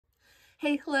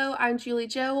Hey, hello, I'm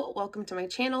JulieJo. Welcome to my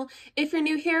channel. If you're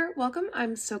new here, welcome.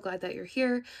 I'm so glad that you're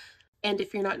here. And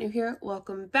if you're not new here,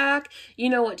 welcome back. You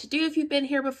know what to do if you've been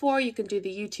here before. You can do the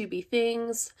YouTube-y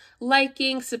things,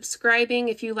 liking, subscribing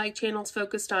if you like channels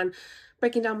focused on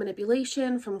breaking down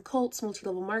manipulation from cults,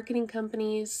 multi-level marketing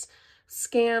companies,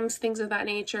 scams, things of that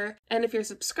nature. And if you're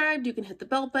subscribed, you can hit the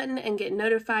bell button and get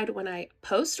notified when I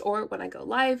post or when I go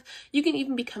live. You can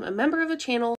even become a member of the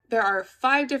channel. There are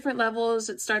 5 different levels.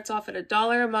 It starts off at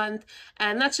 $1 a month,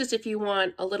 and that's just if you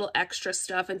want a little extra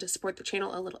stuff and to support the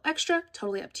channel a little extra.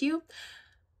 Totally up to you.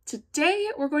 Today,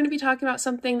 we're going to be talking about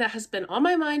something that has been on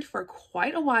my mind for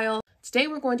quite a while. Today,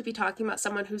 we're going to be talking about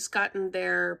someone who's gotten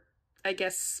their, I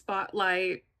guess,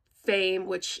 spotlight fame,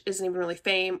 which isn't even really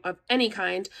fame of any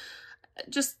kind,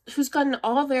 just who's gotten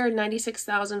all their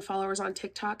 96,000 followers on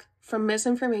TikTok from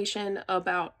misinformation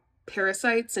about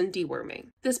parasites and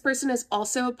deworming. This person is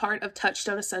also a part of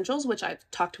Touchstone Essentials, which I've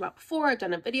talked about before. I've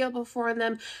done a video before on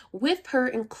them with her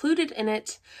included in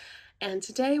it. And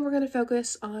today we're going to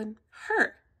focus on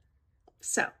her.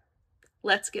 So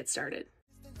let's get started.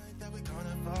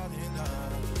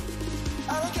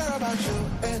 I don't care about you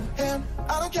and him.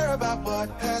 I don't care about what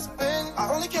has been. I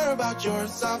only care about your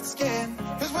soft skin.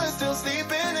 Cause we're still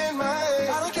sleeping in my head.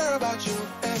 I don't care about you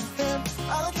and him.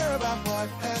 I don't care about what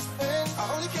has been.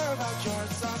 I only care about your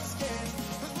soft skin.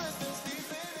 Cause we're still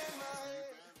sleeping in my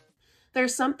head.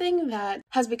 There's something that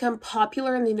has become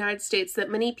popular in the United States that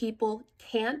many people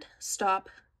can't stop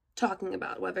talking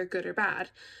about, whether good or bad,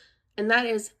 and that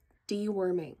is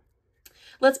deworming.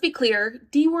 Let's be clear,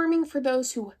 deworming for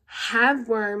those who have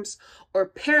worms or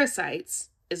parasites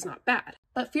is not bad.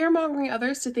 But fear-mongering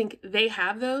others to think they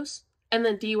have those and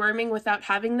then deworming without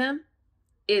having them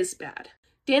is bad.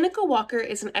 Danica Walker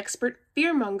is an expert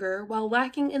fearmonger while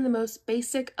lacking in the most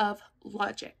basic of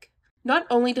logic. Not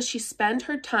only does she spend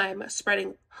her time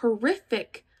spreading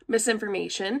horrific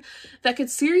misinformation that could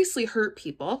seriously hurt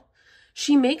people,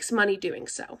 she makes money doing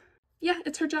so. Yeah,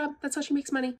 it's her job. That's how she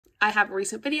makes money. I have a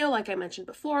recent video, like I mentioned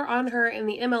before, on her in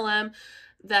the MLM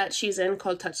that she's in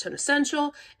called Touchstone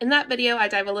Essential. In that video, I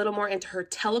dive a little more into her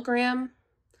Telegram,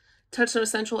 Touchstone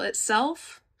Essential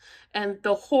itself, and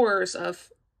the horrors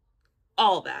of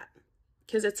all that,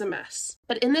 because it's a mess.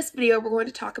 But in this video, we're going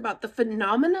to talk about the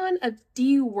phenomenon of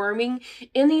deworming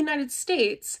in the United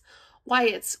States, why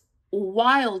it's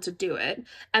wild to do it,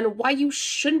 and why you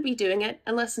shouldn't be doing it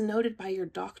unless noted by your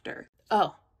doctor.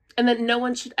 Oh, and that no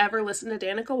one should ever listen to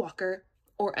Danica Walker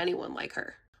or anyone like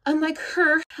her. Unlike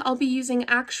her, I'll be using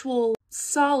actual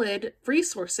solid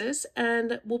resources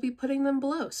and we'll be putting them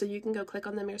below so you can go click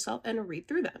on them yourself and read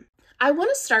through them. I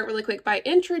want to start really quick by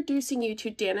introducing you to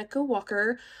Danica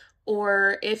Walker,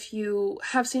 or if you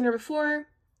have seen her before,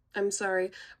 I'm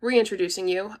sorry, reintroducing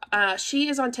you. She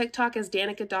is on TikTok as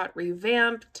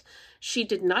Danica.revamped. She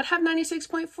did not have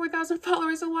 96.4 thousand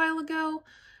followers a while ago.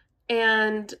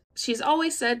 And she's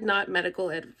always said not medical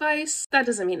advice. That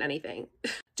doesn't mean anything.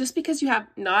 Just because you have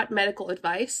not medical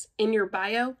advice in your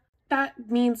bio, that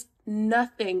means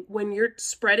nothing when you're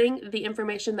spreading the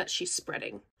information that she's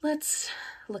spreading. Let's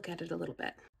look at it a little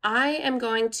bit. I am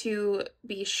going to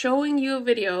be showing you a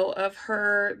video of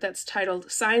her that's titled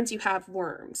Signs You Have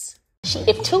Worms.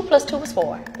 If 2 + 2 is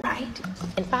 4, right?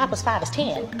 And 5 + 5 is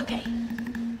 10. Okay.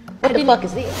 What the fuck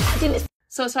is this?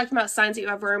 So it's talking about signs that you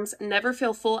have worms: never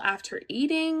feel full after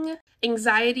eating,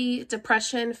 anxiety,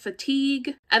 depression,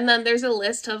 fatigue. And then there's a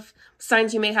list of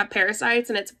signs you may have parasites,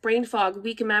 and it's brain fog,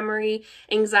 weak memory,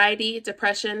 anxiety,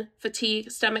 depression, fatigue,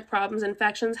 stomach problems,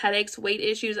 infections, headaches, weight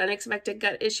issues, unexpected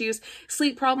gut issues,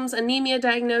 sleep problems, anemia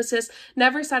diagnosis,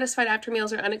 never satisfied after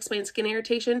meals, or unexplained skin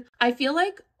irritation. I feel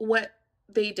like what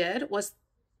they did was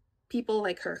people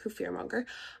like her who fearmonger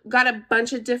got a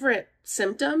bunch of different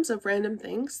symptoms of random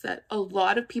things that a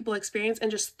lot of people experience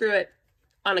and just threw it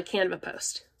on a Canva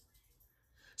post.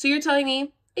 So you're telling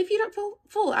me if you don't feel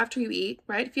full after you eat,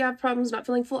 right? If you have problems not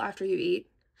feeling full after you eat,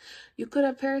 you could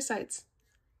have parasites,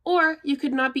 or you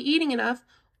could not be eating enough,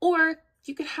 or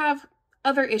you could have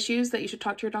other issues that you should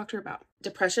talk to your doctor about.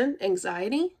 Depression,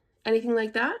 anxiety, anything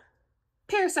like that?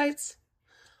 Parasites.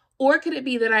 Or could it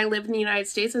be that I live in the United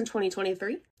States in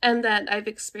 2023 and that I've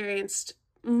experienced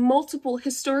multiple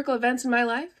historical events in my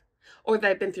life, or that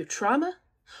I've been through trauma,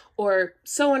 or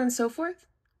so on and so forth?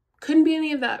 Couldn't be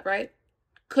any of that, right?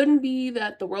 Couldn't be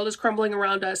that the world is crumbling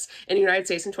around us in the United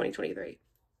States in 2023.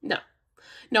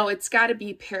 No, it's got to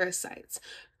be parasites.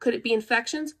 Could it be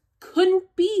infections?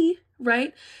 Couldn't be,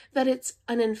 right? That it's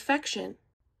an infection.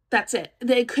 That's it.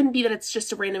 It couldn't be that it's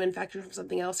just a random infection from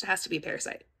something else. It has to be a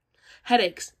parasite.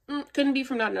 Headaches, couldn't be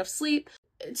from not enough sleep,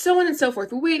 so on and so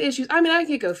forth. Weight issues. I mean, I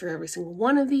could go through every single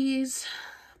one of these,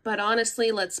 But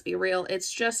honestly, let's be real,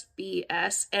 it's just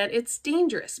BS, and it's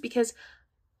dangerous because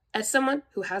as someone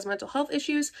who has mental health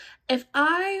issues, if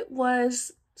I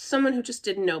was someone who just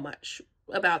didn't know much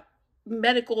about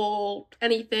medical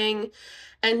anything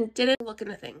and didn't look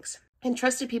into things and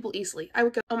trusted people easily, I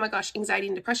would go, oh my gosh, anxiety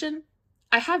and depression,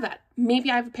 I have that. Maybe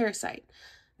I have a parasite.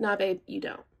 Nah, babe, you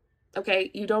don't.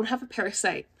 Okay, you don't have a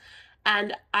parasite.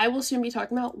 And I will soon be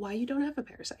talking about why you don't have a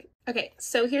parasite. Okay,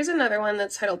 so here's another one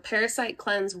that's titled Parasite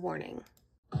Cleanse Warning.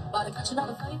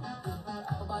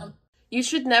 You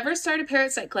should never start a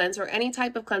parasite cleanse or any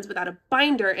type of cleanse without a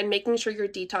binder and making sure your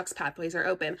detox pathways are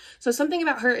open. So something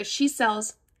about her is she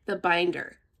sells the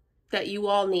binder that you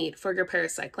all need for your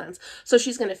parasite cleanse. So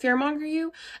she's going to fearmonger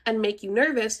you and make you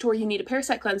nervous to where you need a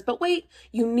parasite cleanse. But wait,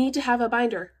 you need to have a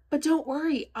binder. But don't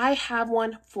worry, I have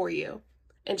one for you.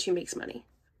 And she makes money.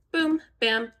 Boom,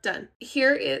 bam, done.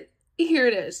 Here it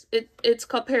is. It's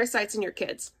called Parasites in Your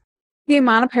Kids. The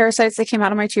amount of parasites that came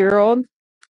out of my 2-year-old.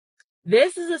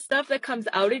 This is the stuff that comes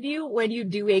out of you when you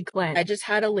do a cleanse. I just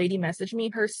had a lady message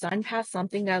me. Her son passed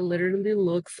something that literally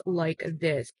looks like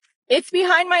this. It's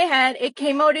behind my head. It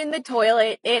came out in the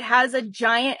toilet. It has a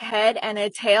giant head and a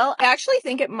tail. I actually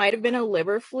think it might have been a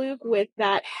liver fluke with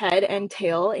that head and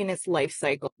tail in its life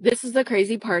cycle. This is the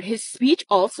crazy part. His speech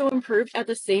also improved at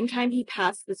the same time he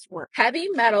passed this work. Heavy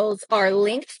metals are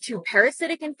linked to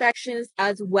parasitic infections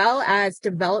as well as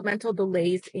developmental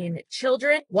delays in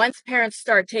children. Once parents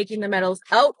start taking the metals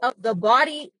out of the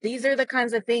body, these are the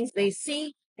kinds of things they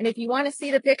see. And if you want to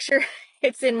see the picture,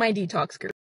 it's in my detox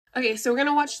group. Okay, so we're going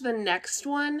to watch the next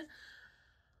one,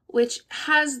 which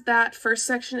has that first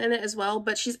section in it as well,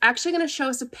 but she's actually going to show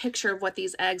us a picture of what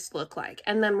these eggs look like,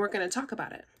 and then we're going to talk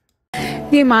about it.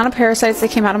 The amount of parasites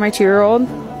that came out of my 2-year-old.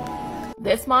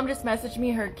 This mom just messaged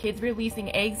me her kids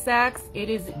releasing egg sacs. It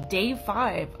is day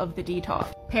 5 of the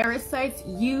detox. Parasites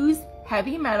use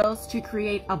heavy metals to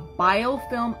create a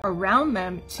biofilm around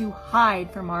them to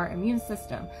hide from our immune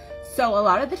system. So a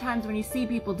lot of the times when you see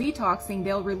people detoxing,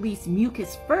 they'll release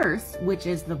mucus first, which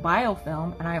is the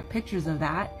biofilm, and I have pictures of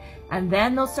that, and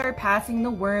then they'll start passing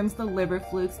the worms, the liver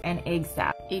flukes, and egg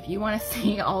sac. If you want to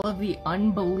see all of the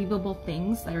unbelievable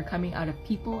things that are coming out of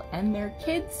people and their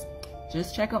kids,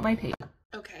 just check out my page.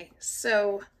 Okay,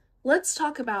 so let's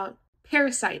talk about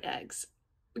parasite eggs.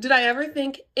 Did I ever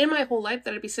think in my whole life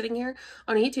that I'd be sitting here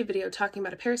on a YouTube video talking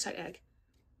about a parasite egg?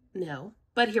 No.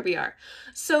 But here we are.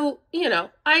 So,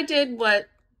 I did what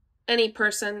any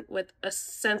person with a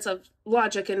sense of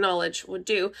logic and knowledge would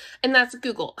do, and that's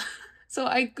Google. So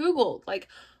I Googled,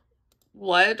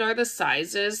 what are the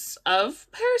sizes of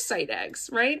parasite eggs,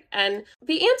 right? And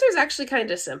the answer is actually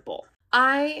kind of simple.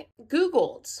 I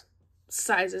Googled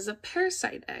sizes of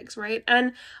parasite eggs, right?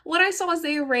 And what I saw is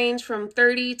they range from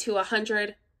 30 to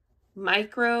 100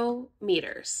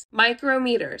 micrometers.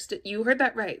 Micrometers. You heard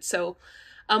that right. So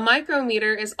a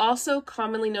micrometer is also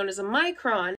commonly known as a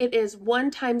micron. It is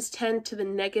 1 ×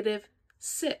 10⁻⁶.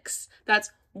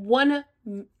 That's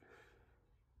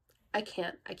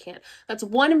That's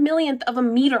 1/1,000,000th of a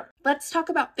meter. Let's talk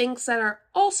about things that are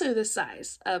also the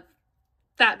size of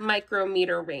that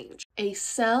micrometer range. A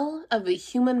cell of the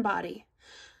human body.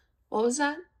 What was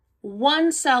that?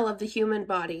 1 cell of the human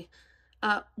body.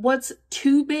 What's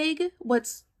too big?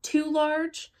 What's too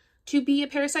large to be a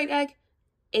parasite egg?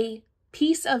 A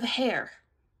piece of hair.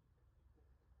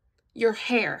 Your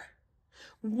hair.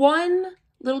 1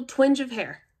 little twinge of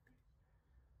hair.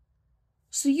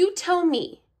 So you tell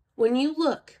me, when you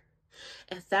look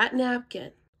at that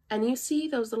napkin and you see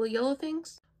those little yellow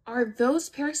things, are those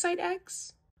parasite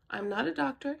eggs? I'm not a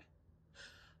doctor,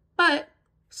 but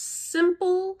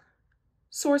simple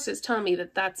sources tell me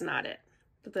that that's not it,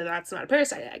 that that's not a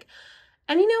parasite egg.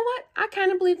 And you know what? I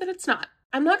kind of believe that it's not.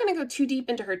 I'm not going to go too deep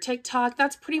into her TikTok.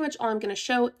 That's pretty much all I'm going to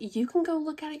show. You can go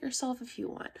look at it yourself if you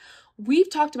want. We've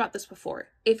talked about this before.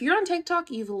 If you're on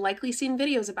TikTok, you've likely seen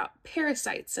videos about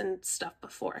parasites and stuff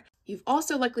before. You've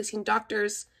also likely seen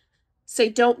doctors say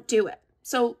don't do it.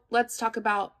 So let's talk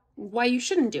about why you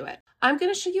shouldn't do it. I'm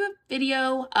going to show you a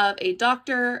video of a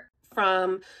doctor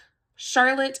from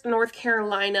Charlotte, North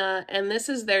Carolina, and this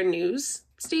is their news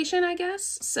station, I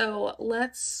guess. So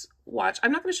let's watch.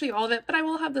 I'm not going to show you all of it, but I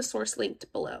will have the source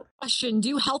linked below. Question: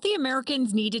 do healthy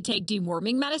Americans need to take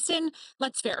deworming medicine?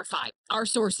 Let's verify. Our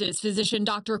sources, physician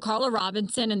Dr. Carla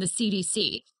Robinson and the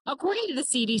CDC. According to the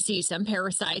CDC, some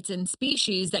parasites and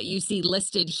species that you see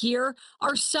listed here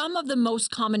are some of the most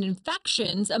common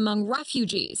infections among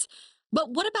refugees.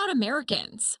 But what about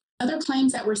Americans? Other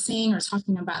claims that we're seeing are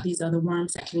talking about these other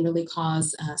worms that can really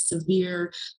cause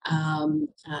severe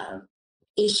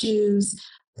issues.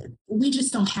 We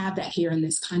just don't have that here in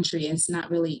this country. It's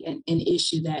not really an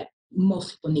issue that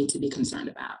most people need to be concerned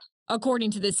about.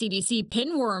 According to the CDC,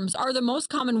 pinworms are the most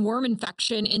common worm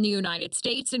infection in the United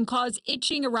States and cause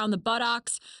itching around the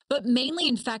buttocks, but mainly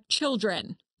infect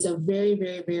children. It's a very,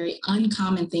 very, very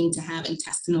uncommon thing to have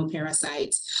intestinal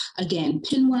parasites. Again,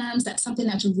 pinworms, that's something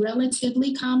that's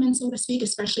relatively common, so to speak,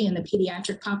 especially in the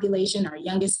pediatric population, our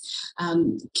youngest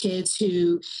kids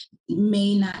who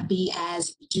may not be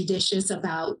as judicious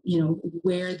about,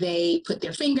 where they put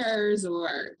their fingers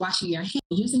or washing their hands.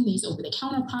 Using these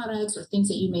over-the-counter products or things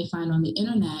that you may find on the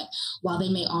internet, while they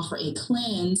may offer a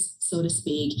cleanse, so to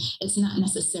speak, it's not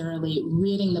necessarily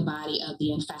ridding the body of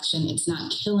the infection. It's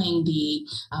not killing the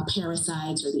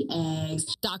parasites or the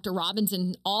eggs. Dr.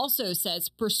 Robinson also says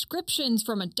prescriptions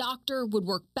from a doctor would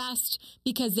work best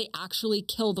because they actually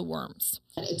kill the worms.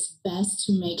 It's best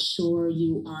to make sure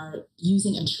you are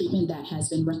using a treatment that has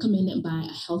been recommended by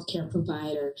a healthcare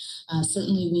provider.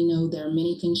 Certainly, we know there are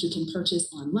many things you can purchase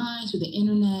online through the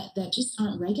internet that just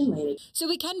aren't regulated. So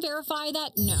we can verify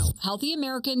that no, healthy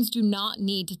Americans do not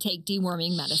need to take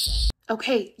deworming medicine.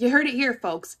 Okay, you heard it here,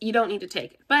 folks. You don't need to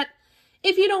take it. But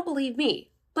if you don't believe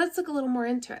me, let's look a little more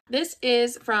into it. This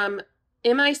is from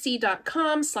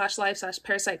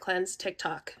mic.com/live/parasite cleanse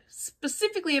TikTok,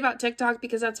 specifically about TikTok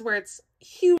because that's where it's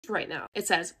huge right now. It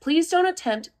says, please don't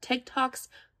attempt TikTok's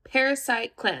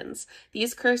parasite cleanse.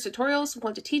 These cursed tutorials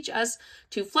want to teach us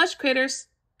to flush critters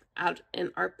out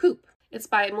in our poop. It's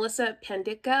by Melissa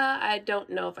Pandika. I don't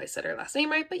know if I said her last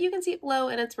name right, but you can see it below,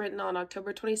 and it's written on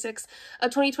October 26th of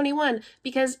 2021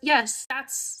 because yes,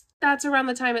 that's around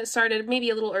the time it started, maybe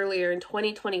a little earlier in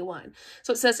 2021.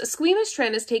 So it says, a squeamish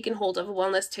trend has taken hold of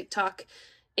wellness TikTok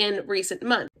in recent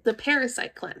months, the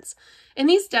parasite cleanse. In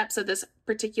these depths of this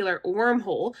particular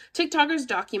wormhole, TikTokers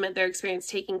document their experience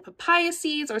taking papaya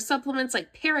seeds or supplements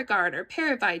like Paragard or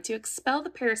Paravite to expel the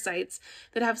parasites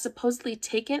that have supposedly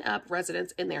taken up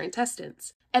residence in their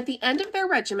intestines. At the end of their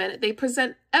regimen, they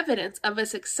present evidence of a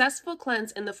successful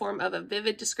cleanse in the form of a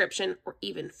vivid description or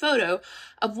even photo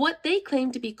of what they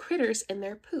claim to be critters in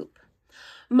their poop.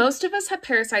 Most of us have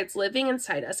parasites living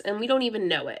inside us and we don't even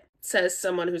know it, says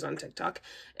someone who's on TikTok.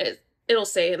 It'll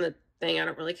say in the thing, I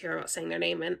don't really care about saying their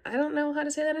name, and I don't know how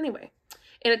to say that anyway.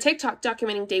 In a TikTok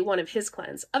documenting day one of his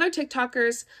cleanse, other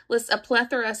TikTokers list a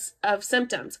plethora of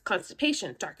symptoms: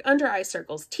 constipation, dark under eye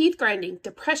circles, teeth grinding,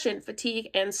 depression,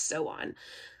 fatigue, and so on.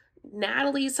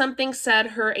 Natalie something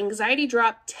said her anxiety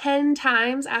dropped 10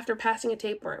 times after passing a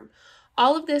tapeworm.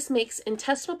 All of this makes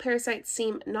intestinal parasites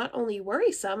seem not only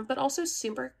worrisome, but also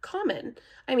super common.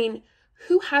 I mean,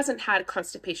 who hasn't had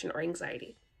constipation or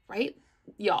anxiety, right?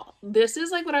 Y'all, this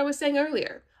is like what I was saying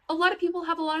earlier. A lot of people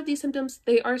have a lot of these symptoms.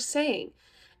 They are saying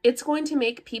it's going to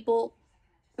make people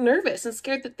nervous and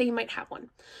scared that they might have one.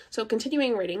 So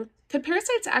continuing reading, could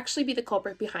parasites actually be the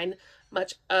culprit behind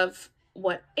much of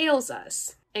what ails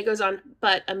us? It goes on,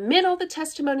 but amid all the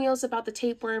testimonials about the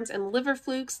tapeworms and liver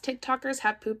flukes TikTokers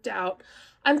have pooped out,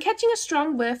 I'm catching a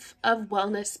strong whiff of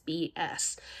wellness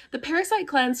BS. The parasite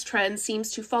cleanse trend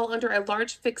seems to fall under a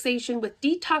large fixation with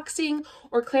detoxing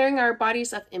or clearing our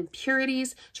bodies of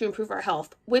impurities to improve our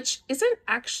health, which isn't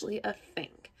actually a thing.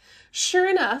 Sure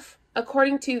enough,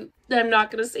 according to, I'm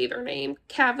not going to say their name,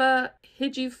 Kava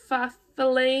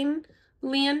Hijufafalane,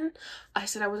 I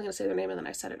said I wasn't going to say their name and then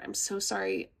I said it. I'm so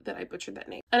sorry that I butchered that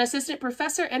name. An assistant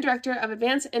professor and director of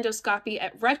advanced endoscopy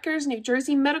at Rutgers, New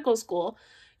Jersey Medical School,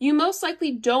 you most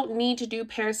likely don't need to do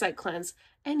parasite cleanse,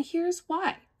 and here's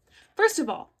why. First of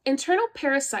all, internal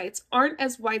parasites aren't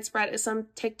as widespread as some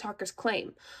TikTokers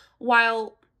claim.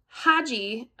 While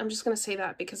Haji, I'm just going to say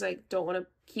that because I don't want to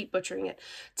keep butchering it,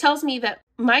 tells me that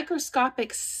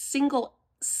microscopic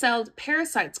single-celled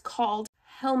parasites called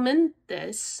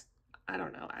helminthes, I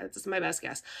don't know, this is my best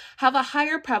guess, have a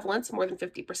higher prevalence, more than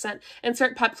 50%, in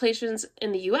certain populations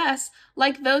in the US,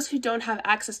 like those who don't have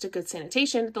access to good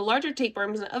sanitation. The larger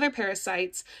tapeworms and other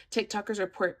parasites TikTokers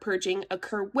report purging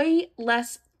occur way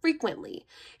less frequently.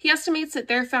 He estimates that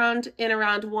they're found in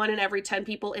around 1 in every 10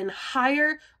 people in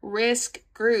higher risk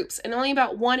groups and only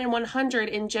about 1 in 100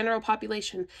 in general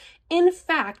population. In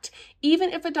fact,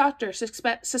 even if a doctor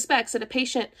suspects that a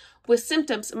patient with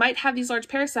symptoms might have these large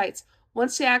parasites,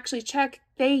 once they actually check,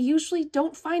 they usually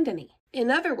don't find any.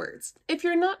 In other words, if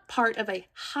you're not part of a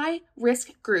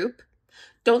high-risk group,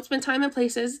 don't spend time in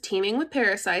places teeming with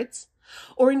parasites,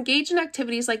 or engage in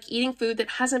activities like eating food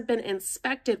that hasn't been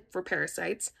inspected for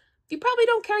parasites, you probably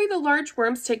don't carry the large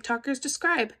worms TikTokers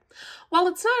describe. While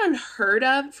it's not unheard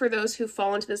of for those who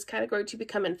fall into this category to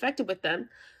become infected with them,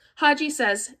 Haji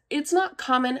says it's not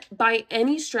common by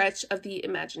any stretch of the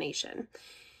imagination.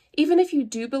 Even if you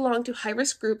do belong to a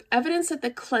high-risk group, evidence that the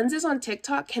cleanses on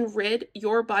TikTok can rid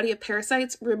your body of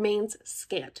parasites remains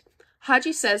scant.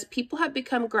 Haji says people have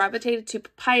become gravitated to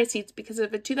papaya seeds because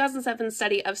of a 2007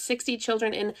 study of 60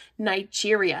 children in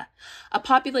Nigeria, a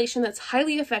population that's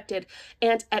highly affected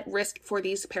and at risk for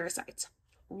these parasites,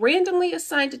 randomly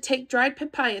assigned to take dried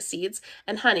papaya seeds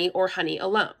and honey or honey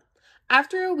alone.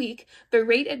 After a week, the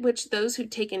rate at which those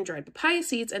who'd taken dried papaya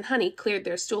seeds and honey cleared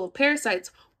their stool of parasites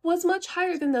was much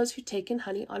higher than those who'd taken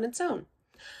honey on its own.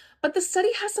 But the study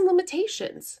has some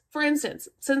limitations. For instance,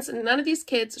 since none of these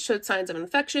kids showed signs of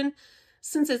infection,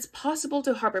 since it's possible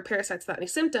to harbor parasites without any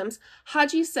symptoms,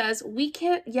 Haji says we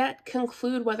can't yet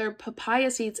conclude whether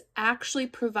papaya seeds actually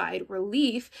provide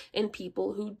relief in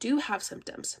people who do have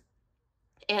symptoms.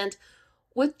 And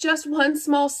with just one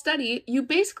small study, you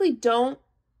basically don't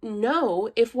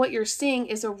know if what you're seeing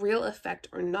is a real effect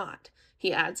or not.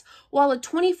 He adds, while a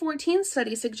 2014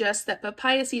 study suggests that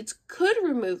papaya seeds could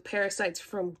remove parasites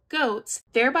from goats,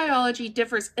 their biology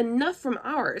differs enough from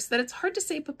ours that it's hard to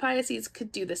say papaya seeds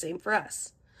could do the same for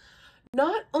us.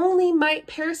 Not only might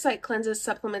parasite cleanses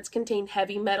supplements contain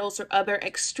heavy metals or other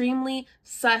extremely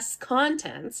sus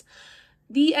contents,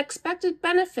 the expected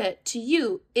benefit to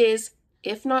you is,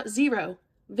 if not zero,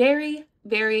 very,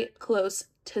 very close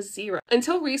to zero.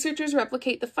 Until researchers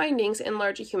replicate the findings in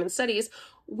larger human studies,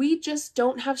 we just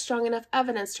don't have strong enough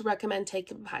evidence to recommend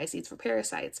taking papaya seeds for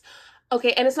parasites.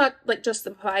 Okay, and it's not like just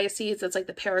the papaya seeds, it's like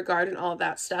the Paragard and all of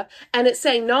that stuff. And it's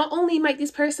saying not only might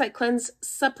these parasite cleanse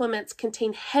supplements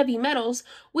contain heavy metals,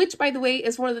 which by the way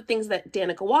is one of the things that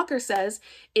Danica Walker says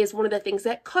is one of the things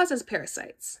that causes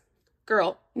parasites.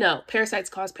 Girl, no, parasites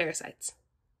cause parasites.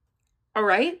 All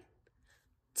right?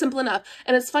 Simple enough.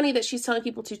 And it's funny that she's telling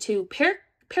people to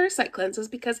parasite cleanses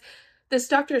because this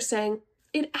doctor is saying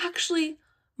it actually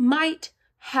might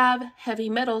have heavy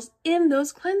metals in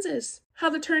those cleanses. How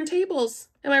the turntables.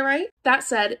 Am I right? That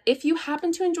said, if you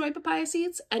happen to enjoy papaya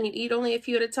seeds and you eat only a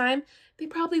few at a time, they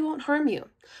probably won't harm you.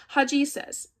 Haji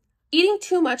says, eating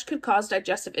too much could cause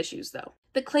digestive issues though.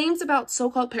 The claims about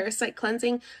so-called parasite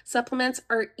cleansing supplements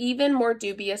are even more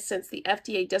dubious since the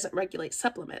FDA doesn't regulate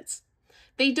supplements.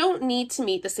 They don't need to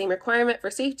meet the same requirement for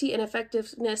safety and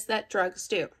effectiveness that drugs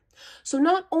do. So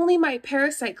not only might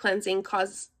parasite cleansing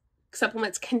cause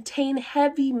supplements contain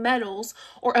heavy metals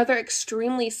or other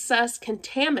extremely sus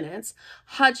contaminants,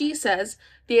 Haji says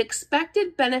the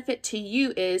expected benefit to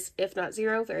you is, if not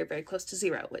zero, very, very close to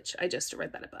zero, which I just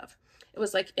read that above. It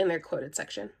was like in their quoted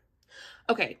section.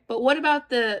 Okay, but what about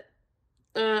the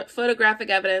photographic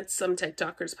evidence some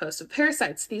TikTokers post of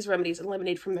parasites these remedies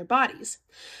eliminate from their bodies?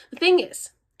 The thing is,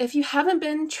 if you haven't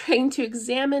been trained to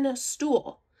examine a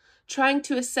stool, trying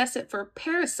to assess it for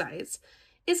parasites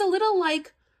is a little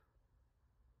like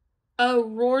a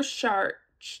Rorschach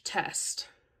test.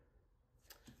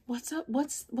 What's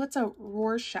a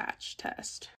Rorschach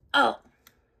test? Oh,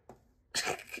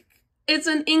 it's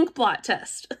an ink blot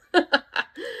test.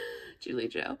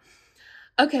 JulieJo.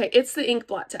 Okay, it's the ink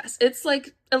blot test. It's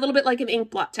like a little bit like an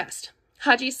ink blot test.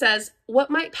 Haji says,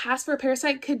 what might pass for a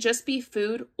parasite could just be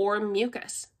food or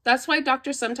mucus. That's why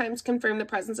doctors sometimes confirm the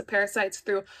presence of parasites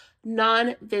through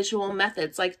non-visual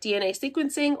methods like DNA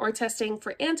sequencing or testing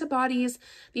for antibodies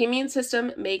the immune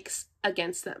system makes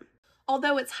against them.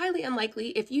 Although it's highly unlikely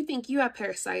if you think you have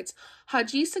parasites,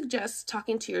 Haji suggests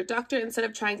talking to your doctor instead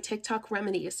of trying TikTok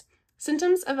remedies.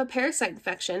 Symptoms of a parasite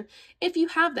infection, if you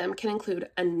have them, can include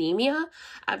anemia,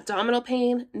 abdominal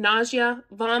pain, nausea,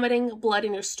 vomiting, blood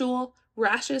in your stool,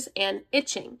 rashes, and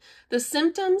itching. The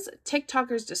symptoms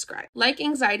TikTokers describe, like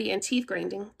anxiety and teeth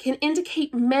grinding, can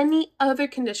indicate many other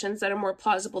conditions that are more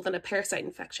plausible than a parasite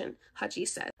infection, Haji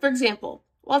said. For example,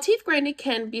 while teeth grinding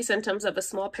can be symptoms of a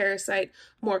small parasite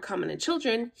more common in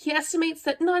children, he estimates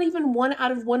that not even 1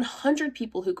 out of 100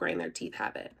 people who grind their teeth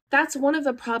have it. That's one of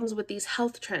the problems with these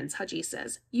health trends, Haji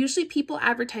says. Usually people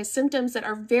advertise symptoms that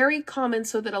are very common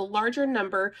so that a larger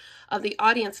number of the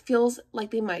audience feels like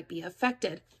they might be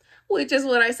affected. Which is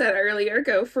what I said earlier,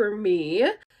 go for me.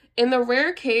 In the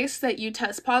rare case that you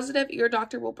test positive, your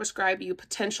doctor will prescribe you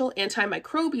potential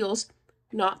antimicrobials,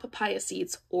 not papaya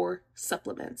seeds or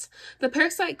supplements. The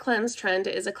parasite cleanse trend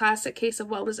is a classic case of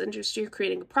wellness industry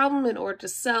creating a problem in order to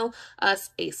sell us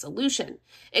a solution.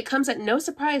 It comes at no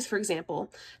surprise, for example,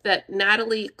 that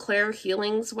Natalie Claire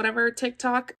Healings, whatever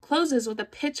TikTok, closes with a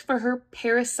pitch for her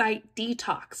parasite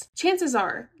detox. Chances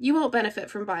are you won't benefit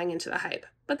from buying into the hype,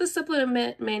 but the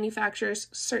supplement manufacturers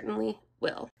certainly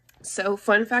will. So,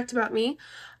 fun fact about me,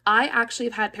 I actually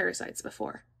have had parasites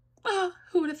before. Oh,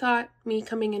 who would have thought? Me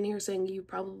coming in here saying you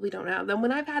probably don't have them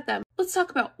when I've had them. Let's talk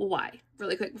about why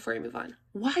really quick before we move on.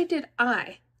 Why did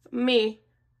me,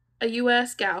 a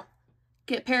US gal,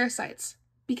 get parasites?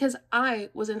 because I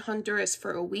was in Honduras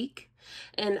for a week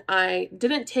and I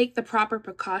didn't take the proper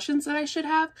precautions that I should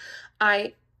have.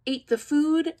 I ate the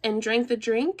food and drank the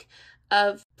drink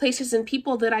of places and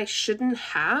people that I shouldn't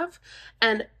have.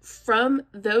 And from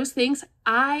those things,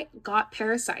 I got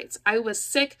parasites. I was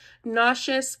sick,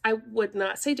 nauseous. I would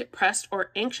not say depressed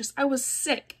or anxious. I was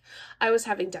sick. I was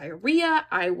having diarrhea.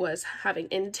 I was having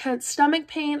intense stomach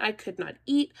pain. I could not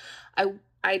eat.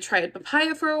 I tried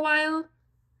papaya for a while.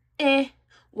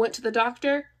 Went to the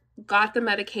doctor, got the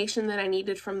medication that I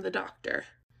needed from the doctor,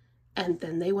 and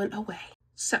then they went away.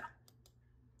 So,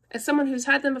 as someone who's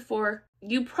had them before,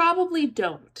 you probably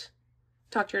don't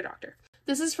talk to your doctor.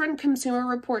 This is from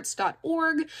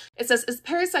consumerreports.org. It says, is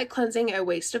parasite cleansing a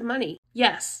waste of money?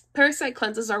 Yes, parasite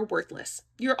cleanses are worthless.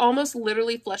 You're almost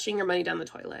literally flushing your money down the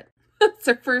toilet. That's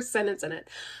the first sentence in it.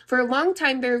 For a long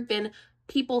time, there have been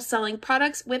people selling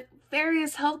products with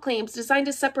various health claims designed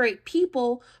to separate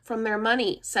people from their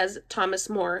money, says Thomas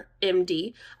Moore,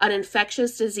 MD, an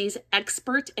infectious disease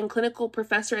expert and clinical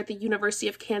professor at the University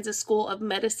of Kansas School of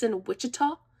Medicine,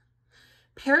 Wichita.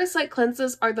 Parasite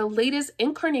cleanses are the latest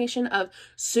incarnation of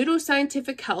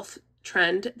pseudoscientific health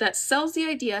trend that sells the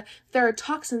idea there are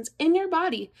toxins in your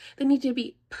body that need to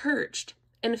be purged.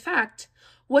 In fact,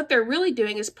 what they're really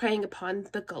doing is preying upon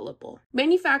the gullible.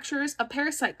 Manufacturers of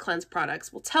parasite cleanse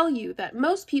products will tell you that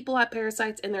most people have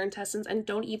parasites in their intestines and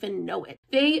don't even know it.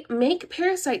 They make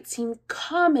parasites seem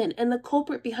common and the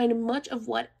culprit behind much of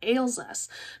what ails us.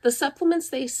 The supplements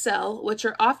they sell, which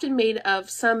are often made of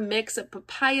some mix of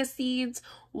papaya seeds,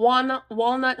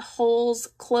 walnut hulls,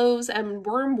 cloves, and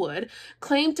wormwood,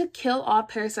 claim to kill all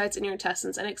parasites in your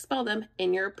intestines and expel them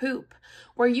in your poop,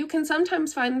 where you can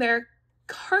sometimes find their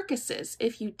carcasses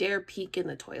if you dare peek in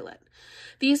the toilet.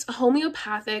 These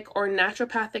homeopathic or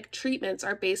naturopathic treatments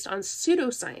are based on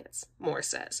pseudoscience, Moore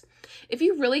says. If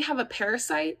you really have a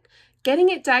parasite, getting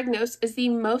it diagnosed is the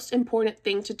most important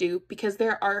thing to do because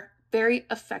there are very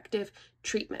effective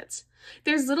treatments.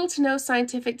 There's little to no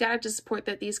scientific data to support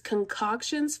that these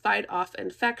concoctions fight off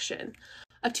infection.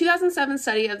 A 2007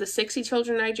 study of the 60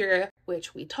 children in Nigeria,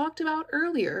 which we talked about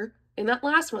earlier, in that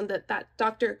last one that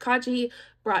Dr. Kaji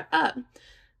brought up,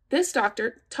 this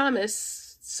doctor,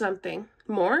 Thomas something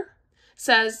Moore,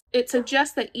 says it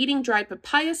suggests that eating dried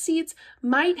papaya seeds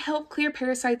might help clear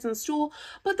parasites in stool,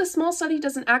 but the small study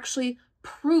doesn't actually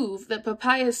prove that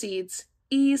papaya seeds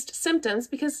eased symptoms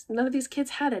because none of these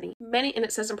kids had any. And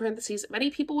it says in parentheses,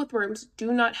 many people with worms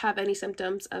do not have any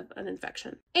symptoms of an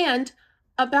infection. And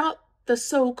about the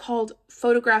so-called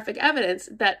photographic evidence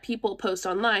that people post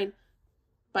online,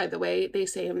 by the way, they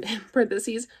say in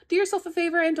parentheses, do yourself a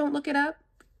favor and don't look it up.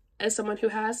 As someone who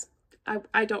has,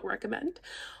 I don't recommend.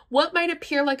 What might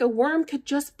appear like a worm could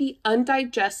just be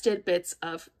undigested bits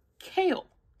of kale.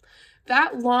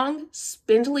 That long,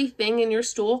 spindly thing in your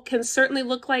stool can certainly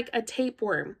look like a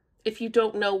tapeworm if you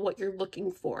don't know what you're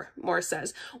looking for, Moore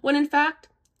says, when in fact,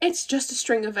 it's just a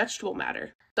string of vegetable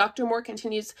matter. Dr. Moore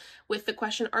continues with the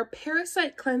question, are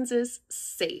parasite cleanses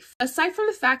safe? Aside from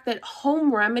the fact that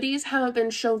home remedies haven't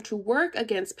been shown to work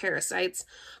against parasites,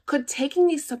 could taking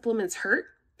these supplements hurt?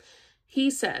 He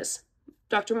says,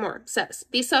 Dr. Moore says,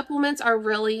 these supplements are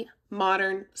really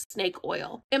modern snake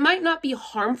oil. It might not be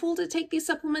harmful to take these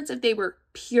supplements if they were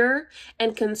pure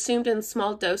and consumed in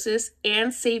small doses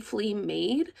and safely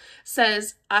made,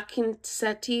 says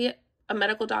Akinseti, a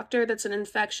medical doctor that's an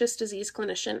infectious disease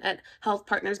clinician at Health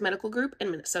Partners Medical Group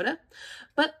in Minnesota.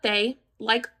 But they,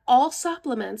 like all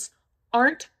supplements,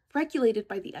 aren't regulated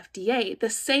by the FDA the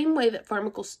same way that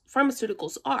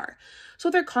pharmaceuticals are. So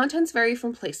their contents vary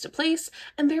from place to place,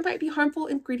 and there might be harmful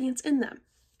ingredients in them.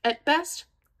 At best,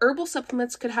 herbal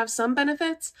supplements could have some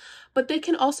benefits, but they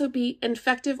can also be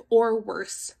infective or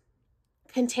worse,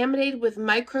 contaminated with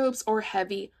microbes or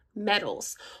heavy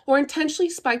metals, or intentionally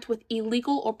spiked with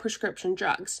illegal or prescription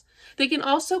drugs. They can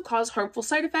also cause harmful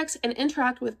side effects and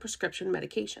interact with prescription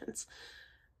medications.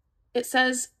 It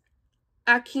says,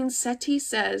 Akinseti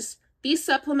says, these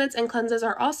supplements and cleanses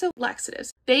are also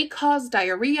laxatives. They cause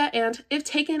diarrhea and, if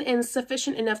taken in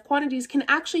sufficient enough quantities, can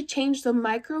actually change the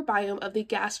microbiome of the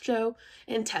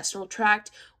gastrointestinal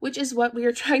tract, which is what we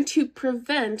are trying to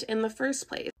prevent in the first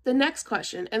place. The next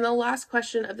question, and the last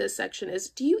question of this section, is,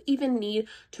 do you even need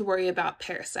to worry about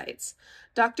parasites?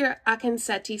 Dr.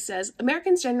 Akinseti says,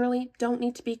 Americans generally don't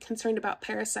need to be concerned about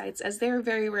parasites as they are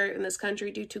very rare in this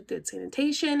country due to good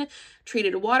sanitation,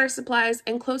 treated water supplies,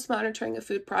 and close monitoring of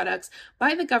food products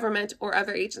by the government or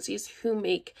other agencies who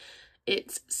make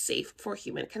it's safe for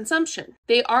human consumption.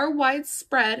 They are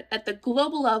widespread at the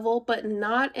global level, but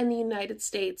not in the United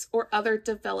States or other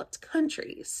developed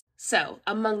countries. So,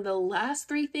 among the last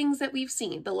 3 things that we've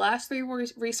seen, the last 3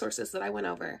 resources that I went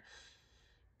over,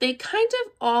 they kind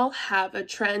of all have a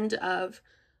trend of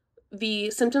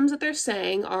the symptoms that they're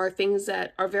saying are things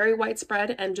that are very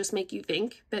widespread and just make you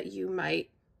think that you might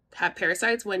have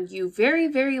parasites when you very,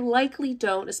 very likely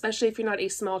don't, especially if you're not a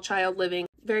small child living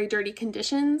very dirty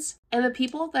conditions. And the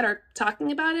people that are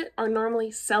talking about it are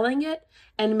normally selling it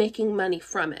and making money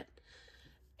from it.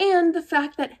 And the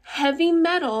fact that heavy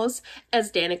metals,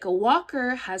 as Danica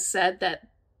Walker has said, that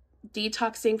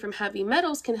detoxing from heavy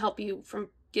metals can help you from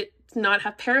not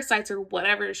have parasites or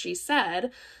whatever she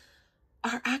said,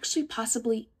 are actually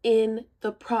possibly in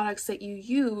the products that you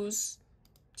use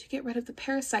to get rid of the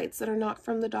parasites that are not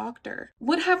from the doctor.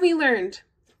 What have we learned?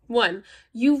 1,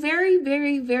 you very,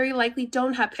 very, very likely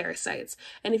don't have parasites.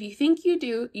 And if you think you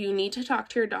do, you need to talk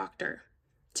to your doctor.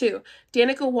 2,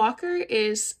 Danica Walker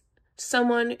is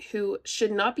someone who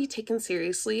should not be taken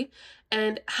seriously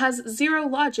and has zero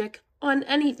logic on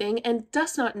anything and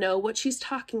does not know what she's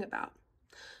talking about.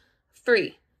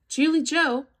 3,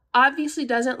 JulieJo obviously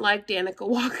doesn't like Danica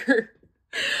Walker.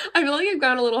 I feel like I've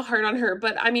gone a little hard on her,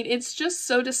 but I mean, it's just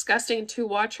so disgusting to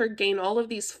watch her gain all of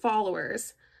these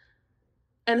followers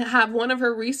and have one of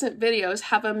her recent videos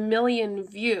have 1 million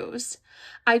views.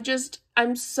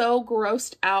 I'm so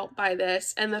grossed out by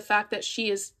this and the fact that she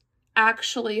is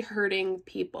actually hurting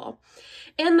people.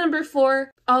 And number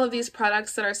 4, all of these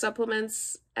products that are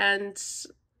supplements and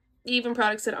even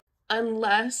products that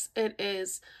unless it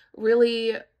is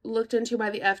really looked into by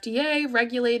the FDA,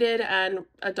 regulated, and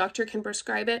a doctor can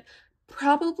prescribe it,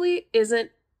 probably isn't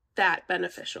that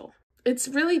beneficial. It's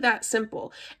really that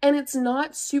simple. And it's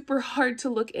not super hard to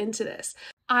look into this.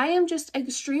 I am just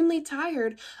extremely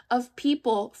tired of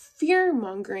people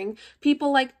fear-mongering,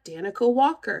 people like Danica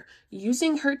Walker,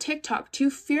 using her TikTok to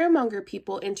fear-monger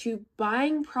people into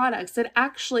buying products that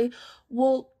actually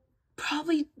will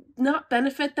probably not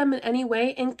benefit them in any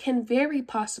way and can very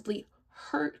possibly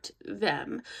hurt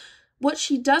them. What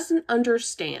she doesn't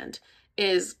understand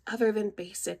is, other than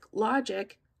basic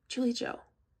logic, JulieJo,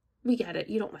 we get it,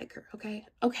 you don't like her, okay?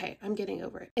 Okay, I'm getting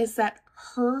over it. Is that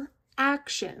her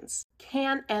actions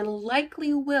can and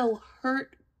likely will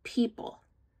hurt people.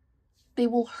 They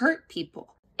will hurt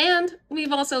people. And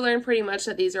we've also learned pretty much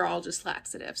that these are all just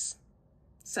laxatives.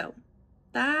 So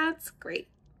that's great.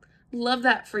 Love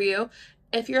that for you.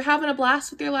 If you're having a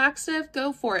blast with your laxative,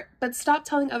 go for it. But stop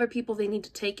telling other people they need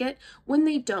to take it when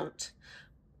they don't.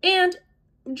 And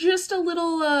just a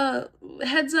little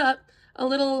heads up, a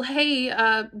little, hey,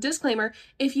 disclaimer.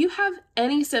 If you have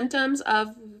any symptoms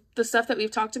of the stuff that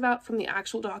we've talked about from the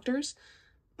actual doctors,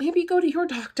 maybe go to your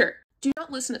doctor. Do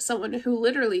not listen to someone who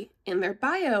literally, in their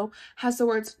bio, has the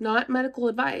words not medical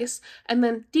advice, and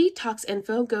then detox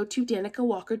info, go to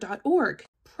danicawalker.org.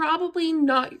 Probably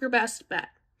not your best bet.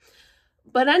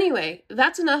 But anyway,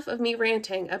 that's enough of me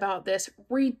ranting about this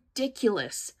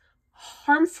ridiculous,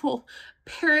 harmful,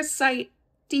 parasite,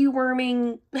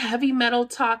 deworming, heavy metal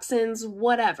toxins,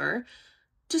 whatever.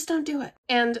 Just don't do it.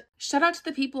 And shout out to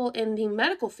the people in the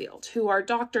medical field who are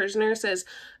doctors, nurses,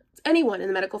 anyone in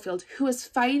the medical field who is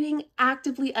fighting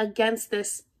actively against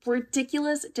this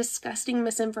ridiculous, disgusting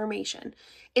misinformation.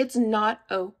 It's not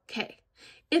okay.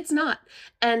 It's not.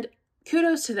 And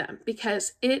kudos to them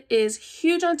because it is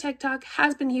huge on TikTok,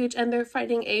 has been huge, and they're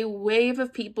fighting a wave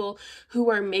of people who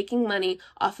are making money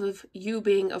off of you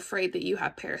being afraid that you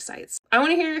have parasites. I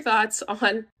want to hear your thoughts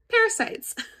on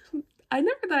parasites. I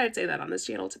never thought I'd say that on this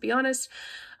channel, to be honest.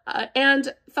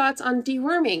 And thoughts on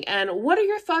deworming, and what are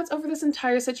your thoughts over this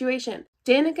entire situation?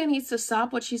 Danica needs to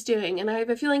stop what she's doing, and I have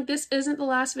a feeling this isn't the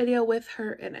last video with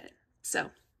her in it. So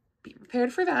be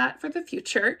prepared for that for the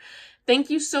future.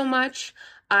 Thank you so much.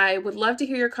 I would love to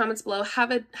hear your comments below.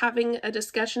 Having a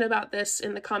discussion about this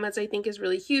in the comments I think is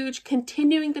really huge.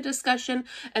 Continuing the discussion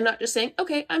and not just saying,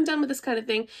 okay, I'm done with this kind of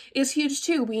thing is huge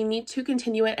too. We need to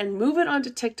continue it and move it onto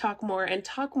TikTok more and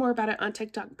talk more about it on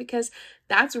TikTok because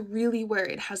that's really where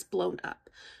it has blown up.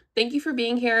 Thank you for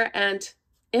being here, and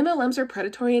MLMs are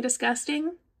predatory and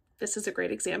disgusting. This is a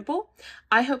great example.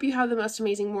 I hope you have the most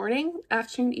amazing morning,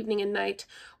 afternoon, evening, and night,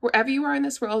 wherever you are in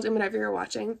this world and whenever you're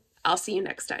watching. I'll see you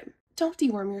next time. Don't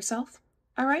deworm yourself.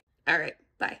 All right? All right.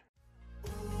 Bye.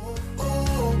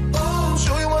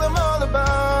 Show you what I'm all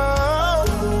about.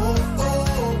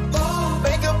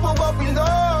 Make up for what we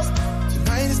lost.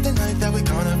 Tonight is the night that we're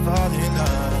gonna fall in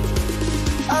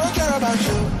love. I don't care about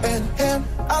you and him.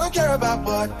 I don't care about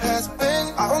what has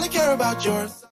been. I only care about yours.